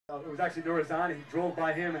It was actually Nurazani. He drove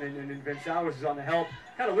by him, and then Van Sowers was on the help.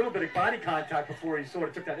 Had a little bit of body contact before he sort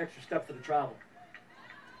of took that extra step for the travel.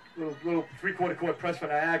 Little three-quarter court press for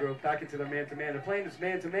Niagara, back into the man-to-man. They're playing this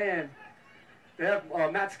man-to-man. They have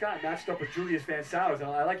Matt Scott matched up with Julius Van Sowers.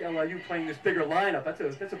 I like LIU playing this bigger lineup. That's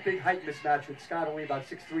a big height mismatch with Scott only about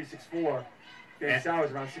 6'3", 6'4". Van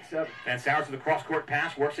Sowers around 6'7". Van Sowers with a cross-court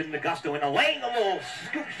pass, works it into Agosto in the lane, a little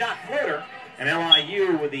scoop shot floater. And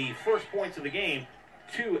LIU with the first points of the game,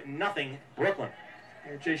 2-0 Brooklyn.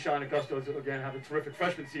 And Jashaun Agosto is, again, having a terrific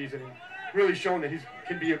freshman season and really shown that he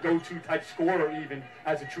can be a go-to type scorer even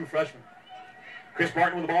as a true freshman. Chris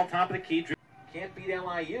Martin with the ball top of the key. Can't beat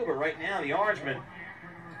LIU, but right now the Orangemen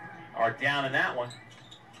are down in that one.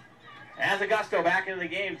 As Agosto back into the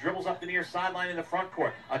game, dribbles up the near sideline in the front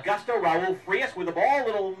court. Agosto, Raul Frias with the ball,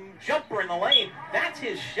 little jumper in the lane. That's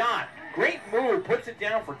his shot. Great move, puts it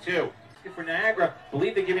down for 2. For Niagara,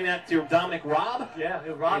 believe they're giving that to Dominic Robb. Yeah,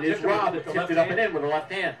 Robb. It is Robb that tipped it up and in with the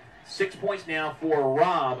left hand. 6 points now for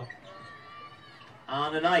Robb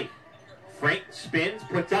on the night. Frank spins,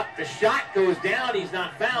 puts up, the shot goes down. He's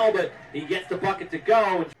not fouled, but he gets the bucket to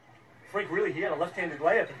go. Frank really, he had a left-handed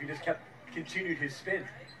layup if he just continued his spin.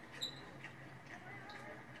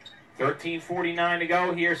 13:49 to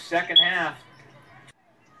go here, second half.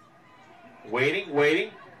 Waiting,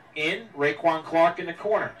 in, Raekwon Clark in the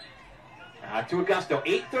corner. To Agosto,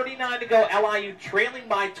 8:39 to go, LIU trailing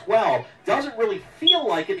by 12. Doesn't really feel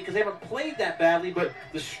like it because they haven't played that badly, but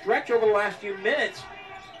the stretch over the last few minutes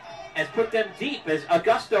has put them deep as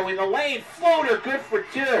Agosto in the lane. Floater, good for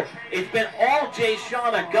 2. It's been all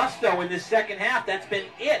Jashaun Agosto in this second half. That's been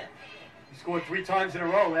it. He scored 3 times in a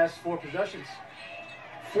row, last 4 possessions.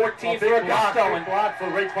 14 for Agosto and block for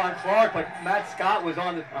Raekwon Clark, but Matt Scott was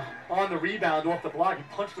on the rebound off the block. He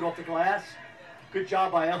punched it off the glass. Good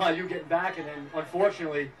job by LIU getting back, and then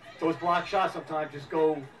unfortunately those block shots sometimes just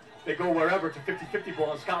go wherever. It's a 50-50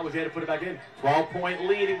 ball, and Scott was there to put it back in. 12-point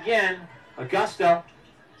lead again. Agosto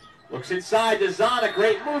looks inside to Zana,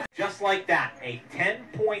 great move. Just like that, a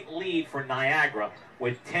 10-point lead for Niagara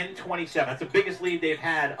with 10:27. That's the biggest lead they've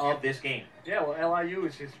had of this game. Yeah, well, LIU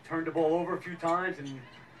has turned the ball over a few times and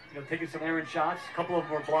taken some errant shots. A couple of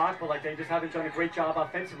them were blocked, but they just haven't done a great job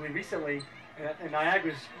offensively recently, and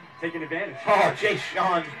Niagara's taking advantage. Oh,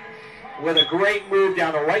 Jashaun with a great move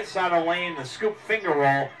down the right side of the lane, the scoop finger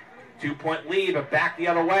roll. 2-point lead, but back the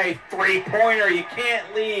other way. 3-pointer, you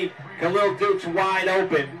can't leave. Khalil Duke's wide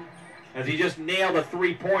open as he just nailed a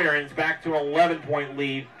 3-pointer, and it's back to an 11-point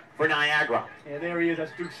lead for Niagara. Yeah, there he is.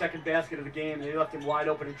 That's Duke's second basket of the game. They left him wide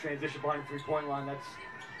open in transition behind the 3-point line.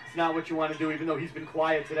 It's not what you want to do, even though he's been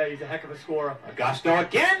quiet today. He's a heck of a scorer. Agosto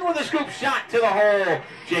again with a scoop shot to the hole.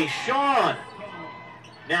 Jashaun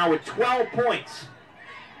now with 12 points.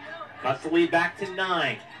 Cuts the lead back to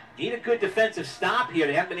 9. Need a good defensive stop here.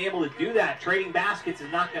 They haven't been able to do that. Trading baskets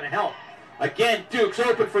is not going to help. Again, Duke's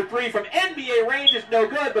open for 3 from NBA range is no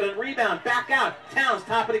good, but a rebound back out. Towns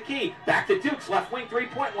top of the key. Back to Duke's left wing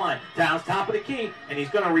 3-point line. Towns top of the key, and he's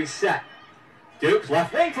going to reset. Duke's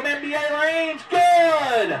left wing from NBA range.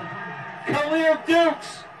 Good! Khalil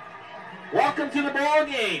Dukes. Welcome to the ball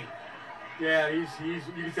game. Yeah, you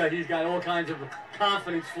can tell he's got all kinds of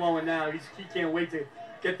confidence flowing now. He can't wait to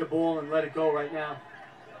get the ball and let it go right now.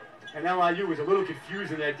 And LIU was a little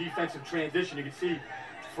confused in that defensive transition. You can see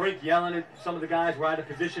Frank yelling at some of the guys were out of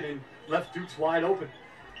position and left Dukes wide open.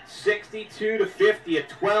 62-50, a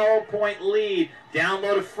 12-point lead. Down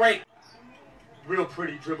low to Frank. Real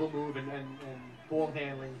pretty dribble move and ball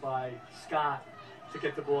handling by Scott to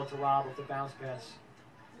get the ball to Robb with the bounce pass.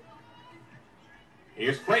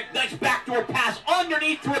 Here's Frank, nice backdoor pass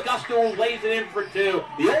underneath to Agosto, who lays it in for 2.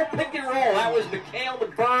 The old pick and roll, that was McHale to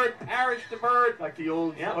Bird, Parrish to Bird. Like the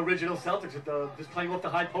old original Celtics, with just playing off the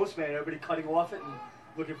high post man, everybody cutting off it and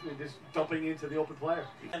looking for just dumping into the open player.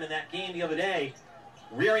 And in that game the other day,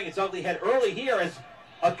 rearing its ugly head early here as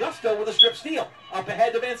Agosto with a strip steal. Up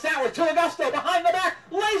ahead to Van Sowers, to Agosto, behind the back,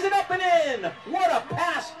 lays it up and in. What a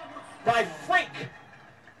pass by Frank.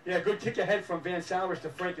 Yeah, good kick ahead from Van Sowers to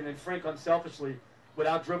Frank, and then Frank unselfishly,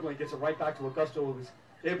 without dribbling, gets it right back to Agosto, who was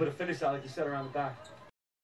able to finish that, like you said, around the back.